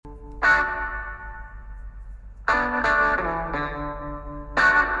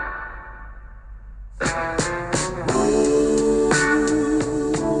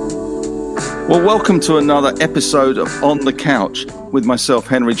Well, welcome to another episode of On the Couch with myself,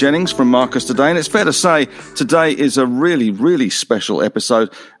 Henry Jennings from Marcus Today. And it's fair to say today is a really, really special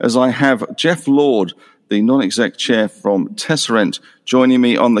episode as I have Jeff Lord, the non-exec chair from Tesserent, joining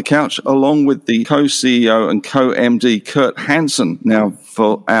me on the couch, along with the co-CEO and co-MD, Kurt Hansen. Now,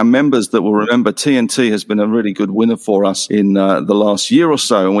 for our members that will remember, TNT has been a really good winner for us in the last year or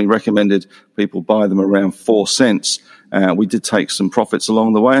so, and we recommended people buy them around 4 cents. We did take some profits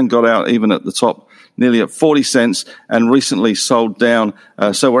along the way and got out even at the top, nearly at 40 cents, and recently sold down.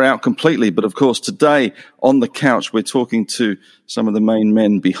 So we're out completely. But of course, today on the couch, we're talking to some of the main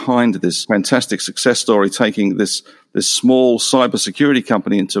men behind this fantastic success story, taking this small cybersecurity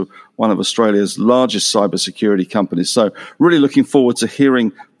company into one of Australia's largest cybersecurity companies. So really looking forward to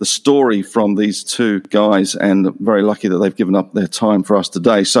hearing the story from these two guys, and very lucky that they've given up their time for us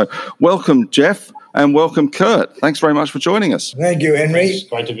today. So welcome, Jeff. And welcome, Kurt. Thanks very much for joining us. Thank you, Henry. It's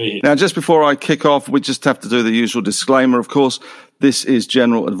great to be here. Now, just before I kick off, we just have to do the usual disclaimer. Of course, this is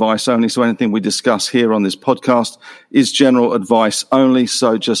general advice only, so anything we discuss here on this podcast is general advice only.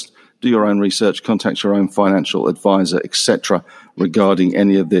 So just do your own research, contact your own financial advisor, etc., regarding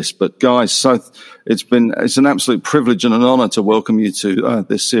any of this. But guys, so it's an absolute privilege and an honor to welcome you to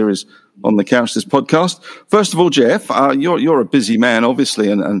this series on the couch, this podcast. First of all, Jeff, you're a busy man, obviously,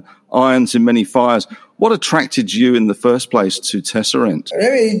 and irons in many fires. What attracted you in the first place to Tesserent?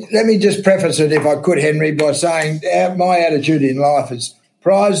 Let me just preface it, if I could, Henry, by saying my attitude in life is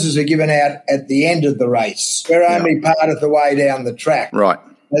prizes are given out at the end of the race. We're only part of the way down the track. Right.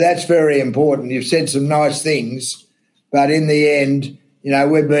 Now, that's very important. You've said some nice things, but in the end,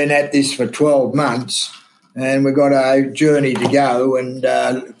 we've been at this for 12 months and we've got a journey to go and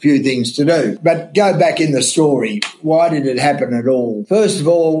a few things to do. But go back in the story. Why did it happen at all? First of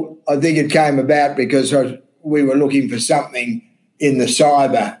all, I think it came about because we were looking for something in the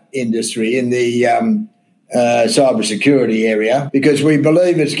cyber industry, in the cyber security area, because we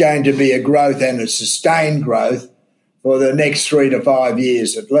believe it's going to be a growth and a sustained growth for the next 3 to 5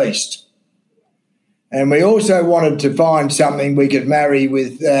 years at least. And we also wanted to find something we could marry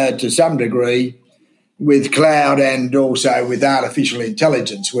with, to some degree, with cloud and also with artificial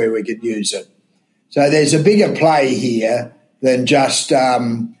intelligence where we could use it. So there's a bigger play here than just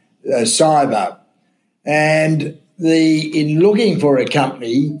cyber. And in looking for a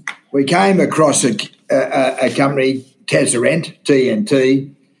company, we came across a company, Tesserent,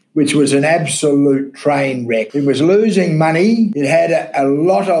 TNT, which was an absolute train wreck. It was losing money. It had a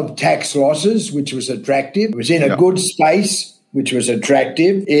lot of tax losses, which was attractive. It was in a good space, which was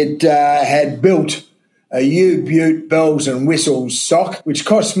attractive. It had built a U-Butte bells and whistles SOC, which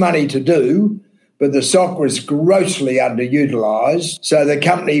cost money to do, but the SOC was grossly underutilised, so the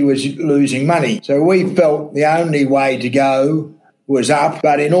company was losing money. So we felt the only way to go was up,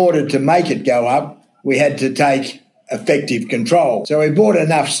 but in order to make it go up, we had to take effective control. So we bought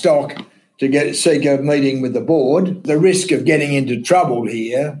enough stock to seek a meeting with the board. The risk of getting into trouble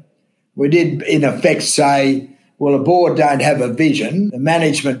here, we did in effect say, well, the board don't have a vision, the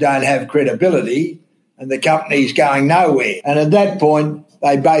management don't have credibility, and the company's going nowhere. And at that point,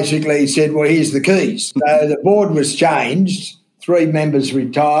 they basically said, well, here's the keys. So the board was changed. 3 members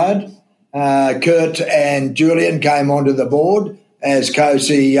retired. Kurt and Julian came onto the board as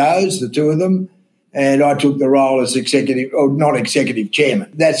co-CEOs, the two of them, and I took the role as non-executive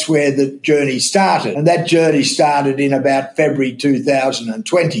chairman. That's where the journey started. And that journey started in about February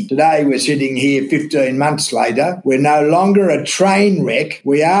 2020. Today we're sitting here 15 months later. We're no longer a train wreck.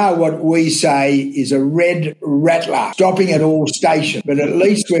 We are what we say is a red rattler, stopping at all stations. But at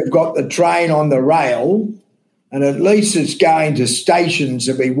least we've got the train on the rail, and at least it's going to stations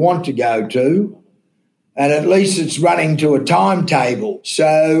that we want to go to, and at least it's running to a timetable.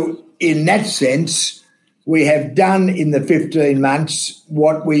 So in that sense, we have done in the 15 months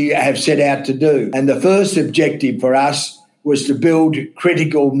what we have set out to do. And the first objective for us was to build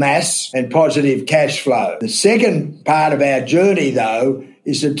critical mass and positive cash flow. The second part of our journey, though,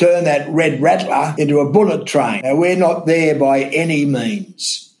 is to turn that red rattler into a bullet train. Now, we're not there by any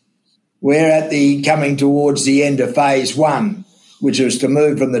means. We're coming towards the end of phase 1, which was to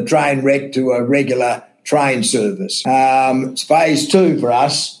move from the train wreck to a regular train service. Phase 2 for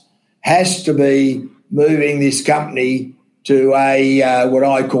us has to be moving this company to a what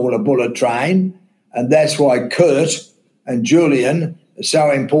I call a bullet train, and that's why Kurt and Julian are so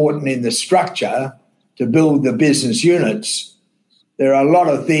important in the structure to build the business units. There are a lot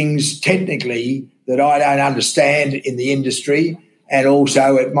of things technically that I don't understand in the industry, and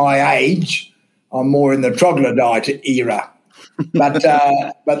also at my age, I'm more in the troglodyte era. But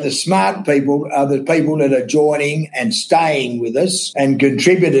the smart people are the people that are joining and staying with us and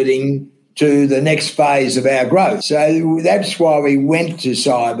contributing to the next phase of our growth. So that's why we went to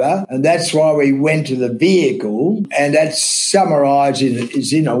cyber, and that's why we went to the vehicle, and that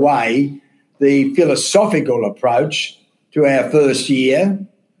is in a way the philosophical approach to our first year.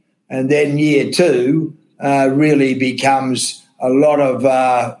 And then year 2 really becomes a lot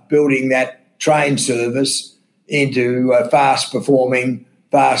of building that train service into a fast-performing,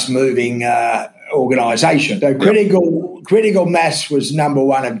 fast-moving organisation. So critical mass was number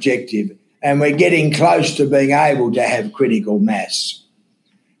one objective, and we're getting close to being able to have critical mass.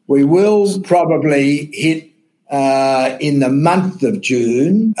 We will probably hit in the month of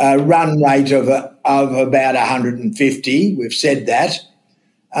June a run rate of about 150. We've said that.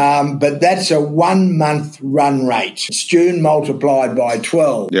 But that's a 1 month run rate. It's June multiplied by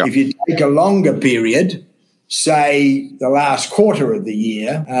 12. Yeah. If you take a longer period, say the last quarter of the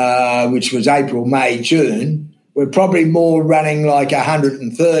year, which was April, May, June, we're probably more running like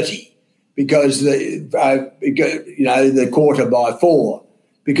 130 because the quarter by 4,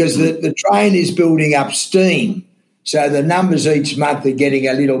 because the train is building up steam. So the numbers each month are getting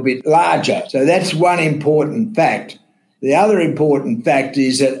a little bit larger. So that's one important fact. The other important fact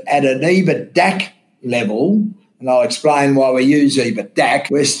is that at an EBITDAC level, and I'll explain why we use EBITDAC,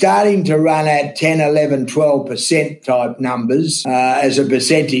 we're starting to run at 10, 11, 12% type numbers as a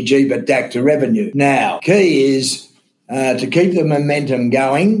percentage EBITDAC to revenue. Now, key is to keep the momentum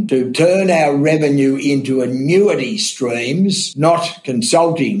going, to turn our revenue into annuity streams, not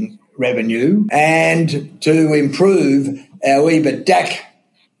consulting revenue, and to improve our EBITDAC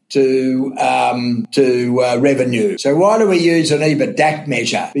to revenue. So why do we use an EBITDAC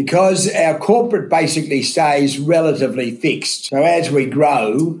measure? Because our corporate basically stays relatively fixed. So as we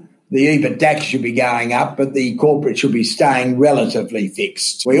grow, the EBITDAC should be going up, but the corporate should be staying relatively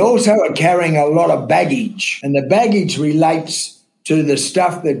fixed. We also are carrying a lot of baggage, and the baggage relates to the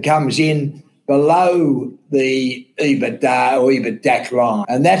stuff that comes in below the EBITDA or EBITDAC line.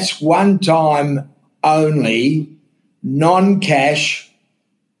 And that's one-time only, non-cash,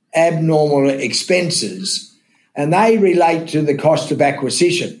 abnormal expenses, and they relate to the cost of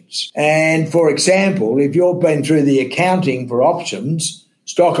acquisitions. And for example, if you've been through the accounting for options,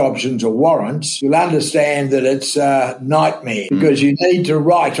 stock options or warrants, you'll understand that it's a nightmare because you need to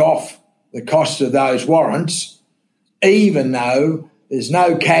write off the cost of those warrants, even though there's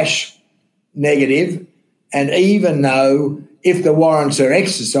no cash negative, and even though if the warrants are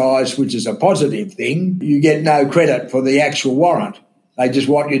exercised, which is a positive thing, you get no credit for the actual warrant. They just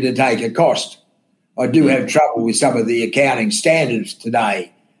want you to take a cost. I do have trouble with some of the accounting standards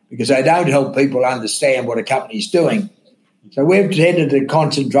today because they don't help people understand what a company's doing. So we've tended to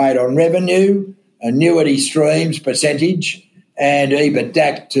concentrate on revenue, annuity streams, percentage, and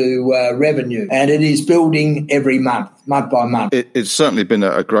EBITDAC to revenue. And it is building every month by month. It's certainly been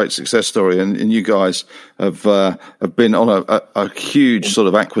a great success story, and you guys have been on a huge sort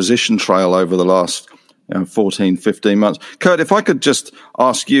of acquisition trail over the last 14, 15 months. Kurt, if I could just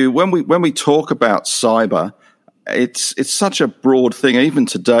ask you, when we talk about cyber, it's such a broad thing. Even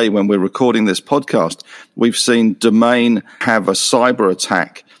today, when we're recording this podcast, we've seen Domain have a cyber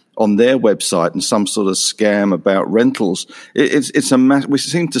attack on their website and some sort of scam about rentals. We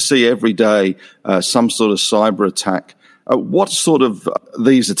seem to see every day some sort of cyber attack. What sort of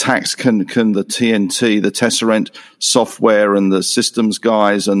these attacks can the TNT, the Tesserent software and the systems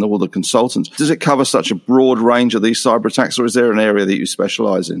guys and all the consultants, does it cover such a broad range of these cyber attacks, or is there an area that you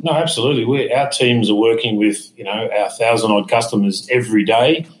specialise in? No, absolutely. Our teams are working with our 1,000-odd customers every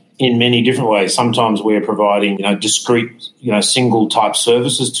day in many different ways. Sometimes we're providing discrete single type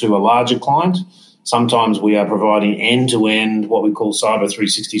services to a larger client. Sometimes we are providing end-to-end, what we call Cyber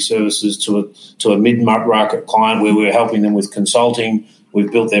 360 services to a mid-market client where we're helping them with consulting.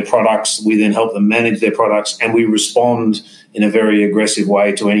 We've built their products. We then help them manage their products, and we respond in a very aggressive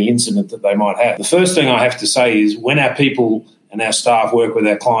way to any incident that they might have. The first thing I have to say is when our people and our staff work with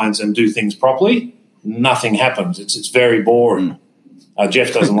our clients and do things properly, nothing happens. It's very boring.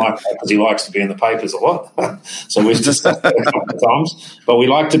 Jeff doesn't like that because he likes to be in the papers a lot. So we've just done that a couple of times. But we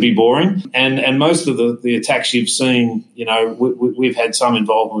like to be boring. And most of the attacks you've seen, we've had some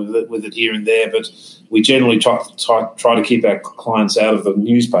involvement with it here and there, but we generally try to keep our clients out of the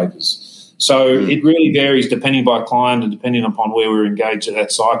newspapers. So it really varies depending by client and depending upon where we're engaged at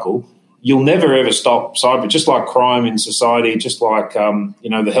that cycle. You'll never, ever stop cyber, just like crime in society, just like, the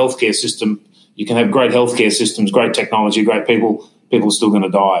healthcare system. You can have great healthcare systems, great technology, great people are still going to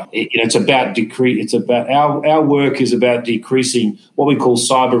die. It's about It's about our work is about decreasing what we call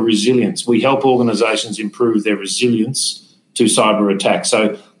cyber resilience. We help organisations improve their resilience to cyber attacks.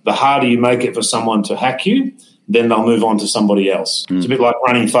 So the harder you make it for someone to hack you, then they'll move on to somebody else. It's a bit like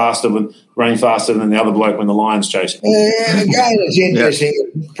running faster than the other bloke when the lion's chasing. Again, it's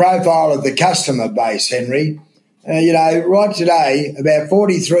interesting profile of the customer base, Henry. Right today, about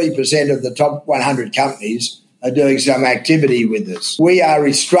 43% of the top 100 companies are doing some activity with us. We are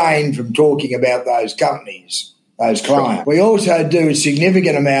restrained from talking about those companies, those clients. We also do a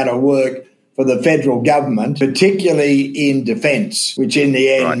significant amount of work for the federal government, particularly in defence, which in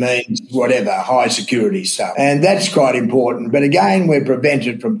the end means high security stuff. And that's quite important. But again, we're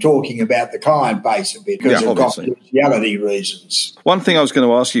prevented from talking about the client base a bit because of confidentiality reasons. One thing I was going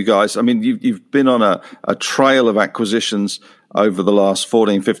to ask you guys, I mean, you've been on a trail of acquisitions over the last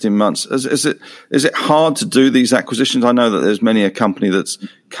 14, 15 months. Is it hard to do these acquisitions? I know that there's many a company that's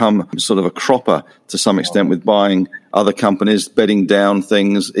come sort of a cropper to some extent with buying other companies, bedding down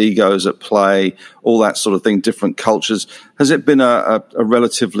things, egos at play, all that sort of thing, different cultures. Has it been a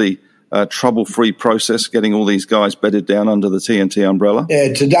relatively trouble-free process getting all these guys bedded down under the TNT umbrella?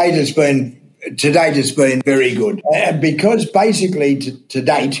 Yeah, to date it's been very good because basically to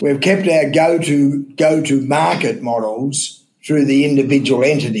date we've kept our go-to market models through the individual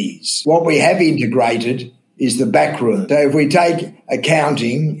entities. What we have integrated is the back room. So if we take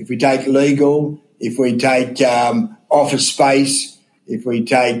accounting, if we take legal, if we take office space, if we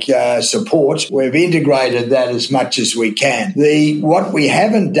take support, we've integrated that as much as we can. What we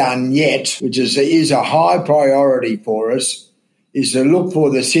haven't done yet, which is a high priority for us, is to look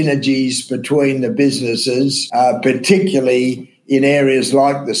for the synergies between the businesses, particularly in areas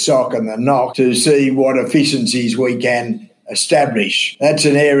like the SOC and the NOC, to see what efficiencies we can establish. That's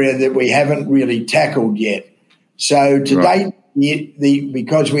an area that we haven't really tackled yet. So to date,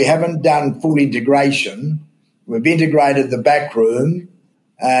 because we haven't done full integration, we've integrated the back room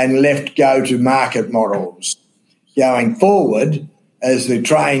and left go-to-market models. Going forward, as the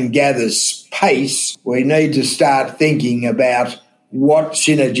train gathers pace, we need to start thinking about what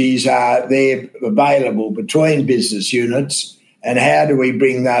synergies are there available between business units and how do we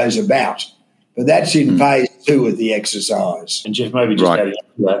bring those about. But that's in phase 2 of the exercise. And Jeff, maybe just adding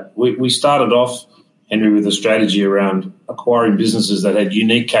to that, we started off, Henry, with a strategy around acquiring businesses that had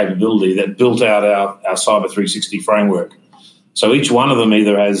unique capability that built out our Cyber 360 framework. So each one of them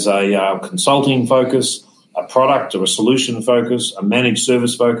either has a consulting focus, a product or a solution focus, a managed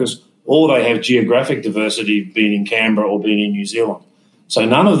service focus, or they have geographic diversity, being in Canberra or being in New Zealand. So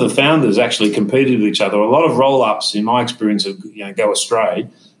none of the founders actually competed with each other. A lot of roll-ups, in my experience, go astray.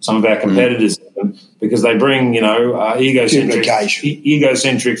 Some of our competitors, because they bring,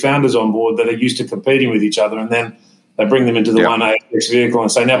 egocentric founders on board that are used to competing with each other, and then they bring them into the one AX vehicle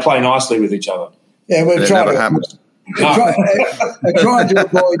and say, now play nicely with each other. Yeah, we've tried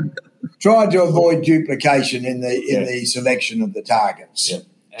to avoid duplication in the selection of the targets. Yeah.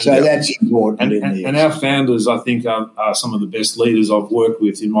 So that's important. And our founders, I think, are some of the best leaders I've worked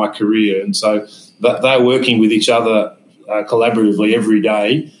with in my career. And so they're working with each other collaboratively every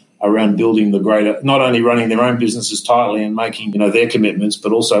day around building the greater, not only running their own businesses tightly and making their commitments,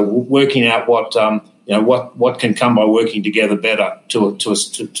 but also working out what can come by working together better to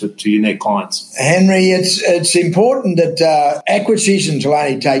unique clients. Henry, it's important that acquisitions will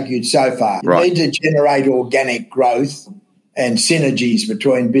only take you so far. You need to generate organic growth and synergies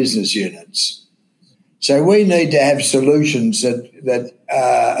between business units. So we need to have solutions that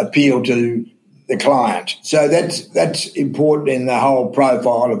appeal to the client. So that's important in the whole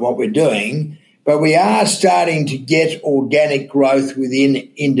profile of what we're doing. But we are starting to get organic growth within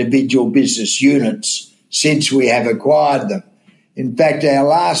individual business units since we have acquired them. In fact, our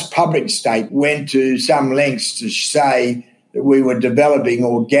last public state went to some lengths to say that we were developing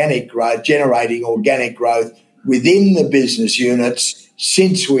organic growth, generating organic growth within the business units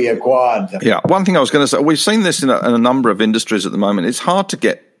since we acquired them. Yeah, one thing I was going to say, we've seen this in a number of industries at the moment. It's hard to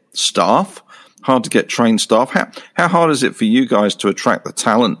get staff, hard to get trained staff. How hard is it for you guys to attract the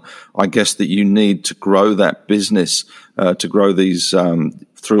talent, I guess, that you need to grow that business, to grow these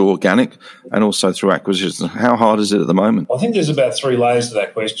through organic and also through acquisitions? How hard is it at the moment? I think there's about 3 layers to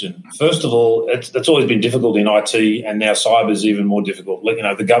that question. First of all, it's always been difficult in IT, and now cyber is even more difficult.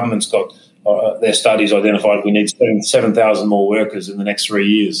 The government's got their studies identified we need 7,000 more workers in the next 3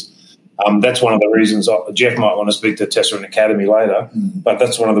 years. That's one of the reasons. Jeff might want to speak to Tesserent Academy later, but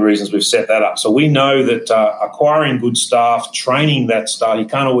that's one of the reasons we've set that up. So we know that acquiring good staff, training that staff, you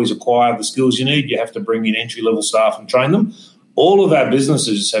can't always acquire the skills you need. You have to bring in entry-level staff and train them. All of our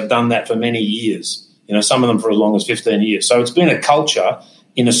businesses have done that for many years, some of them for as long as 15 years. So it's been a culture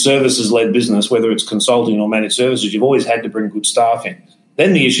in a services-led business, whether it's consulting or managed services, you've always had to bring good staff in.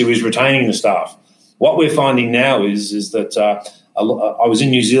 Then the issue is retaining the staff. What we're finding now is that I was in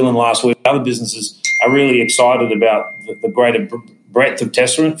New Zealand last week. Other businesses are really excited about the greater breadth of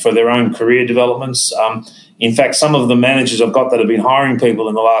Tesserent for their own career developments. In fact, some of the managers I've got that have been hiring people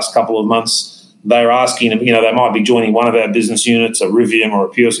in the last couple of months, they're asking, they might be joining one of our business units, a Rivium or a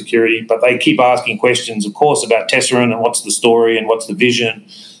Pure Security, but they keep asking questions, of course, about Tesserent and what's the story and what's the vision.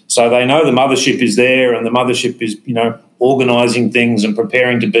 So they know the mothership is there, and the mothership is, organising things and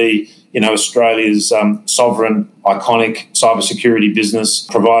preparing to be, Australia's sovereign, iconic cybersecurity business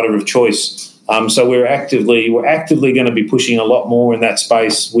provider of choice. So we're actively going to be pushing a lot more in that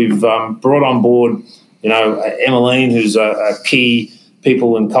space. We've brought on board, Emmeline, who's a key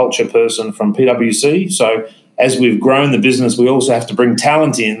people and culture person from PwC. So as we've grown the business, we also have to bring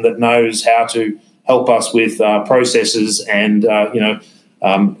talent in that knows how to help us with processes and,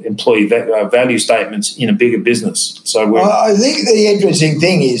 employee value statements in a bigger business. So I think the interesting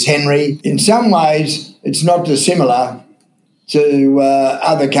thing is, Henry, in some ways it's not dissimilar to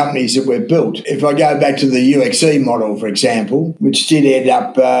other companies that we've built. If I go back to the UXE model, for example, which did end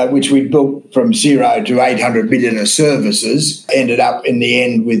up, which we built from 0 to 800 million of services, ended up in the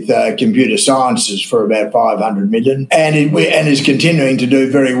end with computer sciences for about 500 million, and is continuing to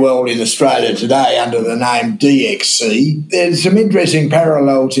do very well in Australia today under the name DXC. There's some interesting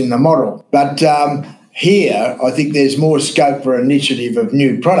parallels in the model, but here I think there's more scope for initiative of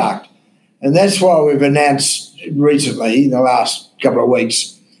new product, and that's why we've announced recently, in the last couple of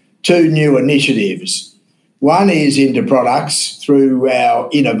weeks, 2 new initiatives. One is into products through our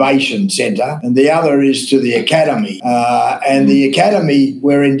innovation centre, and the other is to the academy. And the academy,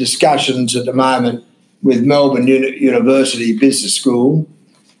 we're in discussions at the moment with Melbourne University Business School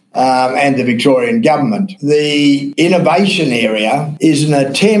and the Victorian Government. The innovation area is an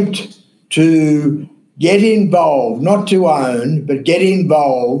attempt to get involved, not to own, but get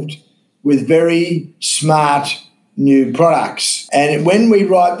involved with very smart new products. And when we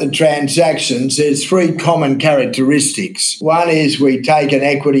write the transactions, there's 3 common characteristics. One is we take an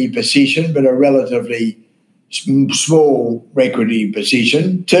equity position, but a relatively small equity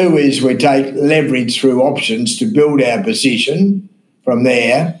position. 2 is we take leverage through options to build our position from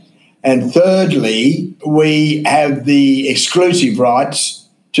there. And thirdly, we have the exclusive rights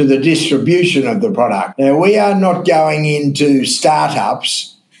to the distribution of the product. Now, we are not going into startups.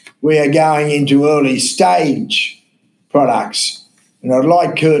 We are going into early stage products. And I'd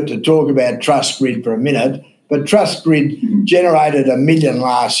like Kurt to talk about TrustGrid for a minute, but TrustGrid generated $1 million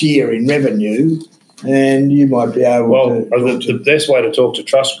last year in revenue, and you might be able to... The best way to talk to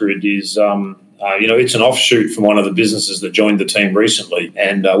TrustGrid is, it's an offshoot from one of the businesses that joined the team recently,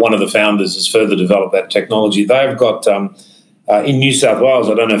 and one of the founders has further developed that technology. They've got... in New South Wales,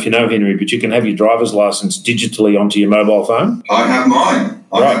 I don't know if you know, Henry, but you can have your driver's license digitally onto your mobile phone. I have mine.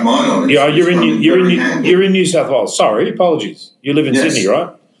 I have mine on it. Yeah, you're in New South Wales. Sorry, apologies. You live in Sydney,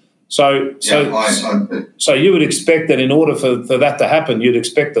 right? So you would expect that in order for that to happen, you'd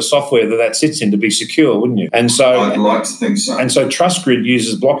expect the software that sits in to be secure, wouldn't you? And so I'd like to think so. And so TrustGrid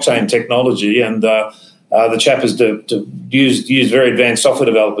uses blockchain technology, and the chap has used very advanced software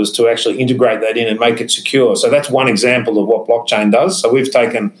developers to actually integrate that in and make it secure. So that's one example of what blockchain does. So we've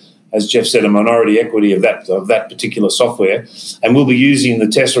taken, as Jeff said, a minority equity of that particular software, and we'll be using the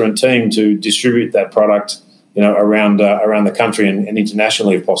Tesserent team to distribute that product, around the country and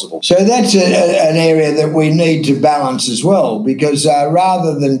internationally if possible. So that's an area that we need to balance as well, because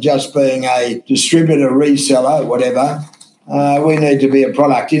rather than just being a distributor, reseller, whatever, we need to be a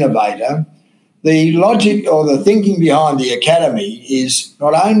product innovator. The logic or the thinking behind the academy is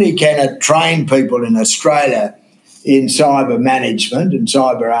not only can it train people in Australia in cyber management and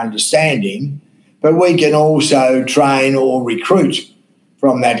cyber understanding, but we can also train or recruit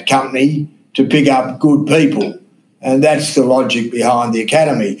from that company to pick up good people. And that's the logic behind the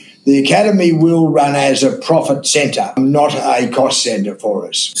academy. The academy will run as a profit centre, not a cost centre for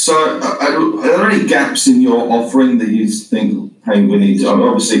us. So are there any gaps in your offering that you think, hey, we need to,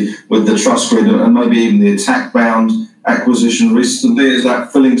 obviously with the TrustGrid and maybe even the attack-bound acquisition recently, is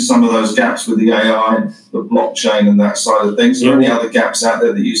that filling some of those gaps with the AI, the blockchain and that side of things? Are there any other gaps out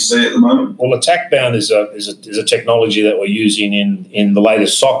there that you see at the moment? Well, attack-bound is a technology that we're using in the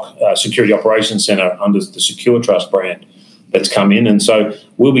latest SOC, Security Operations Centre, under the Secure Trust brand that's come in. And so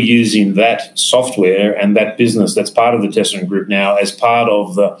we'll be using that software and that business that's part of the Tesserent Group now as part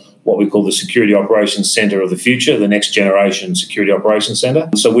of what we call the Security Operations Centre of the future, the next generation Security Operations Centre.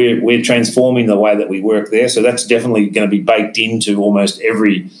 So we're transforming the way that we work there. So that's definitely going to be baked into almost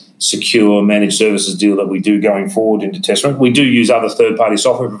every secure managed services deal that we do going forward into Tesseract. We do use other third-party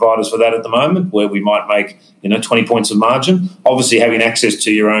software providers for that at the moment, where we might make 20 points of margin. Obviously, having access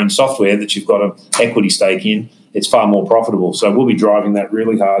to your own software that you've got an equity stake in, it's far more profitable. So we'll be driving that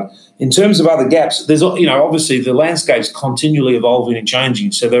really hard. In terms of other gaps, there's obviously the landscape's continually evolving and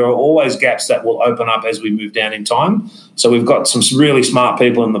changing. So there are always gaps that will open up as we move down in time. So we've got some really smart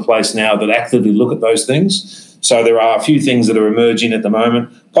people in the place now that actively look at those things. So there are a few things that are emerging at the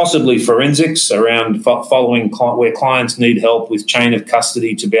moment, possibly forensics around following where clients need help with chain of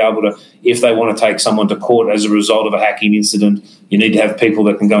custody to be able to, if they want to take someone to court as a result of a hacking incident, you need to have people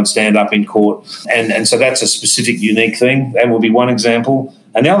that can go and stand up in court. And so that's a specific, unique thing. That will be one example.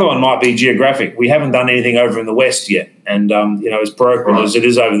 And the other one might be geographic. We haven't done anything over in the West yet. And, as broken as it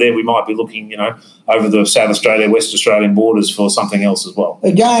is over there, we might be looking, over the South Australia, West Australian borders for something else as well.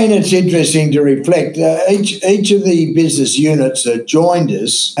 Again, it's interesting to reflect. Each of the business units that joined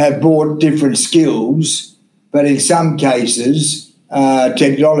us have brought different skills, but in some cases,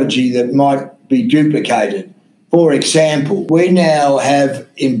 technology that might be duplicated. For example, we now have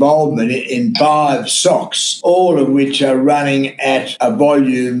involvement in 5 SOCs, all of which are running at a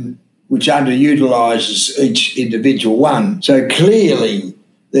volume which underutilises each individual one. So clearly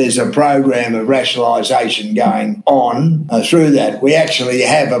there's a program of rationalisation going on through that. We actually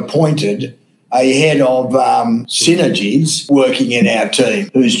have appointed a head of synergies working in our team,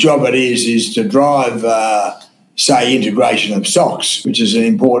 whose job it is to drive integration of SOCs, which is an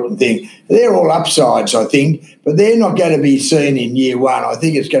important thing. They're all upsides, I think, but they're not going to be seen in year one. I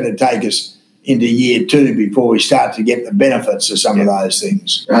think it's going to take us into year 2 before we start to get the benefits of some of those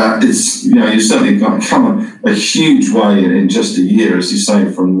things. You've certainly come a huge way in just a year, as you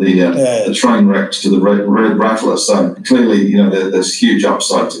say, from the train wrecks to the red rattler. So clearly, there's huge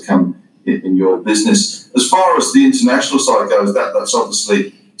upside to come in your business. As far as the international side goes, that's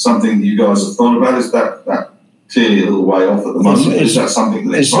obviously something that you guys have thought about. Is that clearly a little way off at the moment? Is that something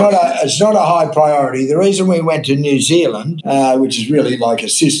that it's not a high priority. The reason we went to New Zealand, which is really like a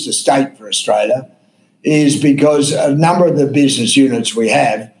sister state for Australia, is because a number of the business units we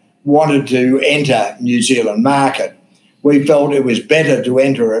have wanted to enter New Zealand market. We felt it was better to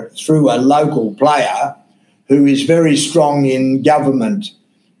enter it through a local player who is very strong in government,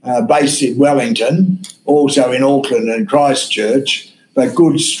 based in Wellington, also in Auckland and Christchurch, but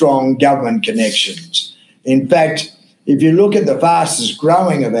good, strong government connections. In fact, if you look at the fastest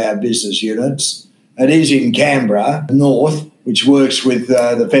growing of our business units, it is in Canberra North, which works with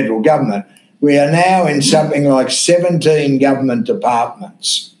the federal government. We are now in something like 17 government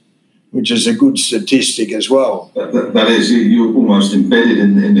departments, which is a good statistic as well. That is, you're almost embedded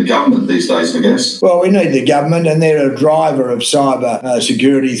in the government these days, I guess. Well, we need the government, and they're a driver of cyber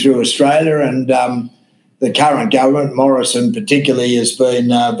security through Australia, and the current government, Morrison particularly, has been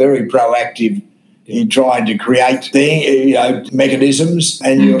very proactive in trying to create mechanisms,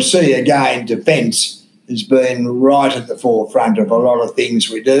 and you'll see again defence has been right at the forefront of a lot of things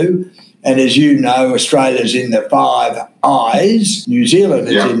we do. And as you know, Australia's in the Five Eyes, New Zealand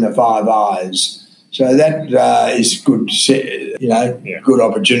is in the Five Eyes, so that is good, good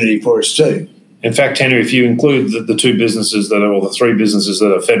opportunity for us too. In fact, Henry, if you include the 2 businesses or the 3 businesses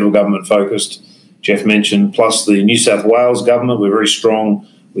that are federal government focused, Jeff mentioned, plus the New South Wales government, we're very strong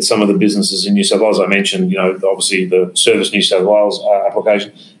with some of the businesses in New South Wales. I mentioned, obviously the Service New South Wales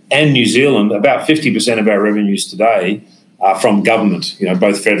application, and New Zealand. About 50% of our revenues today are from government,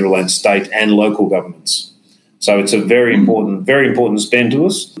 both federal and state and local governments. So it's a very important spend to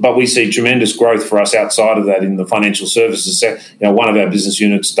us. But we see tremendous growth for us outside of that in the financial services. One of our business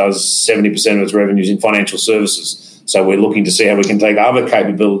units does 70% of its revenues in financial services. So we're looking to see how we can take other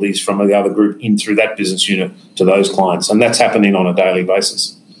capabilities from the other group in through that business unit to those clients. And that's happening on a daily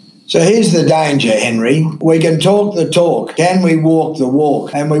basis. So here's the danger, Henry. We can talk the talk. Can we walk the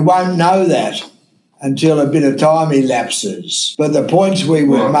walk? And we won't know that until a bit of time elapses. But the points we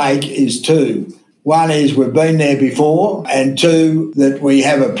would make is 2. One is we've been there before, and 2, that we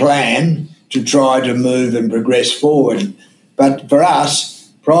have a plan to try to move and progress forward. But for us,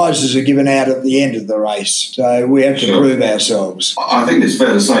 prizes are given out at the end of the race, so we have to prove ourselves. I think it's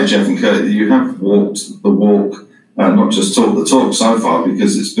fair to say, Jeff and Kurt, that you have walked the walk, not just talk the talk so far,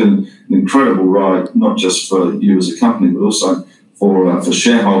 because it's been an incredible ride, not just for you as a company, but also for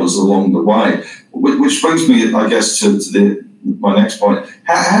shareholders along the way. Which brings me, I guess, to my next point.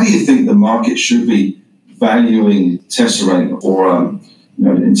 How do you think the market should be valuing Tesseract, or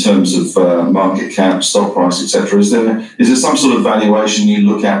in terms of market cap, stock price, etc.? Is there some sort of valuation you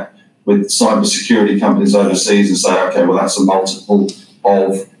look at with cybersecurity companies overseas and say, okay, well, that's a multiple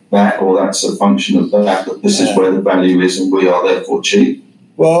of that, or that's a function of that this is where the value is and we are therefore cheap?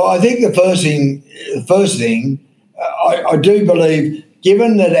 Well, I think the first thing, I do believe,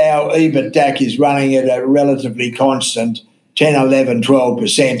 given that our EBITDAC is running at a relatively constant 10, 11,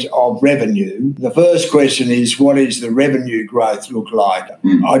 12% of revenue, the first question is, what is the revenue growth look like?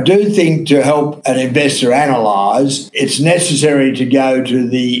 I do think to help an investor analyse, it's necessary to go to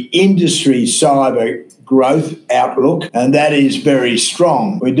the industry cyber growth outlook, and that is very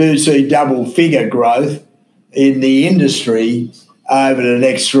strong. We do see double-figure growth in the industry over the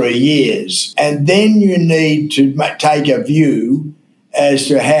next 3 years. And then you need to take a view as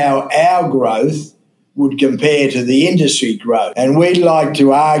to how our growth would compare to the industry growth. And we'd like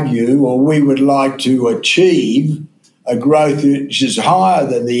to argue, or we would like to achieve, a growth which is higher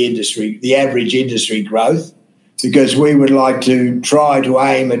than the average industry growth, because we would like to try to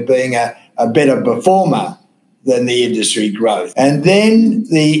aim at being a better performer than the industry growth. And then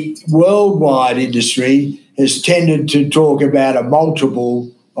the worldwide industry has tended to talk about a multiple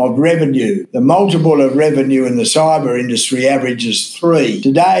of revenue. The multiple of revenue in the cyber industry averages 3.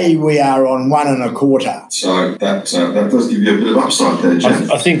 Today we are on 1.25. So that does give you a bit of upside there, Jeff.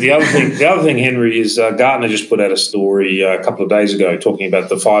 I think the other thing, Henry, is Gartner just put out a story a couple of days ago talking about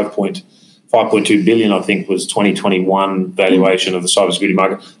the 5.2 billion, I think, was 2021 valuation of the cybersecurity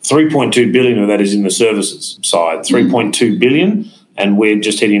market. 3.2 billion of that is in the services side. 3.2 billion, and we're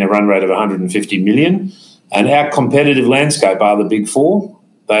just hitting a run rate of 150 million. And our competitive landscape are the big four.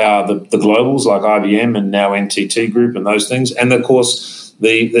 They are the globals like IBM and now NTT Group and those things. And, of course,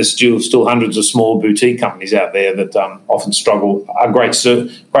 there's still hundreds of small boutique companies out there that often struggle, are great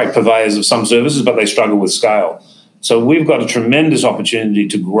purveyors of some services, but they struggle with scale. So we've got a tremendous opportunity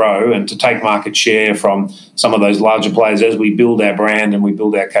to grow and to take market share from some of those larger players as we build our brand and we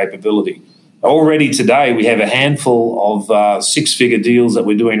build our capability. Already today, we have a handful of six-figure deals that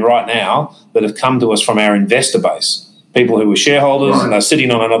we're doing right now that have come to us from our investor base. People who were shareholders and they're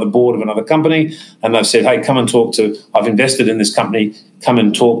sitting on another board of another company and they've said, hey, I've invested in this company, come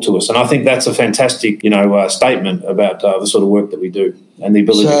and talk to us. And I think that's a fantastic, statement about the sort of work that we do and the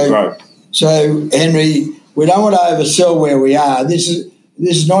ability to grow. So, Henry, we don't want to oversell where we are. This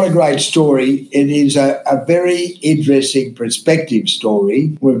is not a great story. It is a very interesting perspective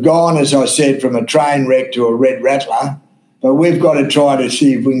story. We've gone, as I said, from a train wreck to a red rattler, but we've got to try to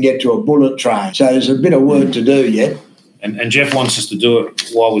see if we can get to a bullet train. So there's a bit of work to do yet. And Jeff wants us to do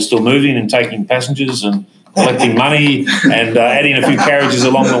it while we're still moving and taking passengers and collecting money and adding a few carriages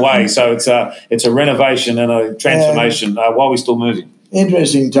along the way. So it's a renovation and a transformation while we're still moving.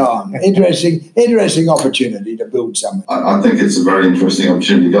 Interesting time. Interesting opportunity to build something. I think it's a very interesting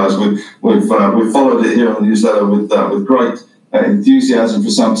opportunity, guys. We've followed it here on the newsletter with great enthusiasm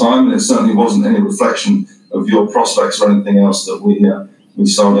for some time, and it certainly wasn't any reflection of your prospects or anything else that we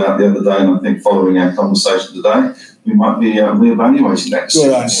sold out the other day. And I think following our conversation today, we might be reevaluating that.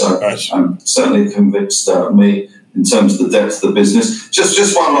 So certainly convinced me in terms of the depth of the business.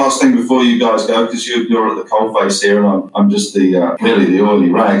 Just one last thing before you guys go, because you're at the coalface here, and I'm just really the oily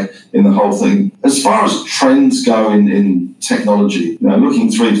rag in the whole thing. As far as trends go in technology,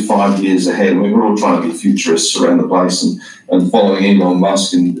 looking 3 to 5 years ahead, we're all trying to be futurists around the place and following Elon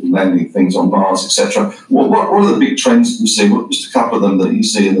Musk and landing things on Mars, etc. What are the big trends that you see? Just a couple of them that you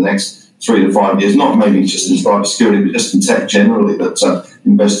see in the next 3 to 5 years, not maybe just in cybersecurity, but just in tech generally, that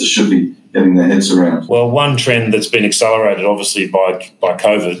investors should be getting their heads around? Well, one trend that's been accelerated, obviously, by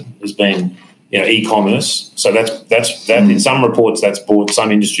COVID has been e-commerce. So that's in some reports that's brought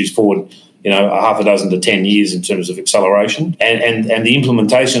some industries forward, half a dozen to 10 years in terms of acceleration, and the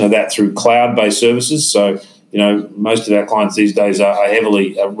implementation of that through cloud-based services. So most of our clients these days are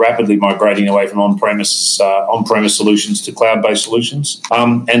rapidly migrating away from on-premise solutions to cloud-based solutions.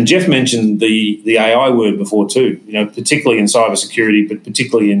 And Jeff mentioned the AI word before too. Particularly in cybersecurity, but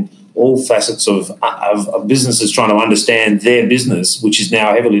particularly in all facets of businesses trying to understand their business, which is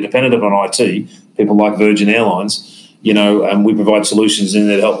now heavily dependent upon IT. People like Virgin Airlines, and we provide solutions in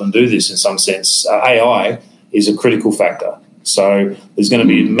there to help them do this in some sense. AI is a critical factor. So there's going to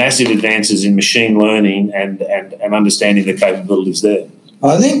be massive advances in machine learning and understanding the capabilities there.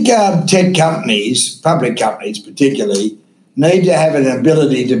 I think tech companies, public companies particularly, need to have an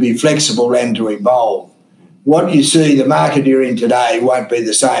ability to be flexible and to evolve. What you see, the market you're in today won't be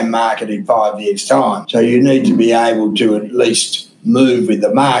the same market in 5 years' time. So you need to be able to at least move with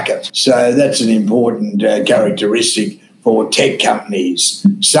the market. So that's an important characteristic for tech companies.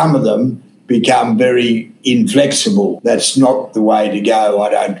 Some of them become very inflexible. That's not the way to go,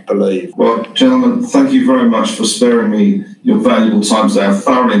 I don't believe. Well, gentlemen, thank you very much for sparing me your valuable time today. I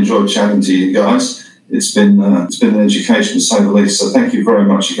thoroughly enjoyed chatting to you guys. it's been an education to say the least. So thank you very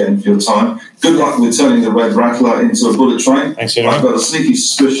much again for your time. Good luck with turning the Red Rattler into a bullet train. Thanks, Henry. I've got a sneaky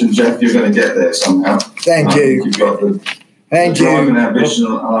suspicion, Jeff, you're going to get there somehow. Thank you. You've got the Thank drive you. and ambition,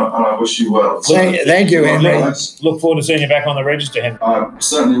 and I wish you well. Thank you, Henry. Look forward to seeing you back on the register, Henry. I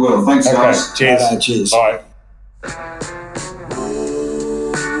certainly will. Thanks, guys. Cheers. Cheers. Bye.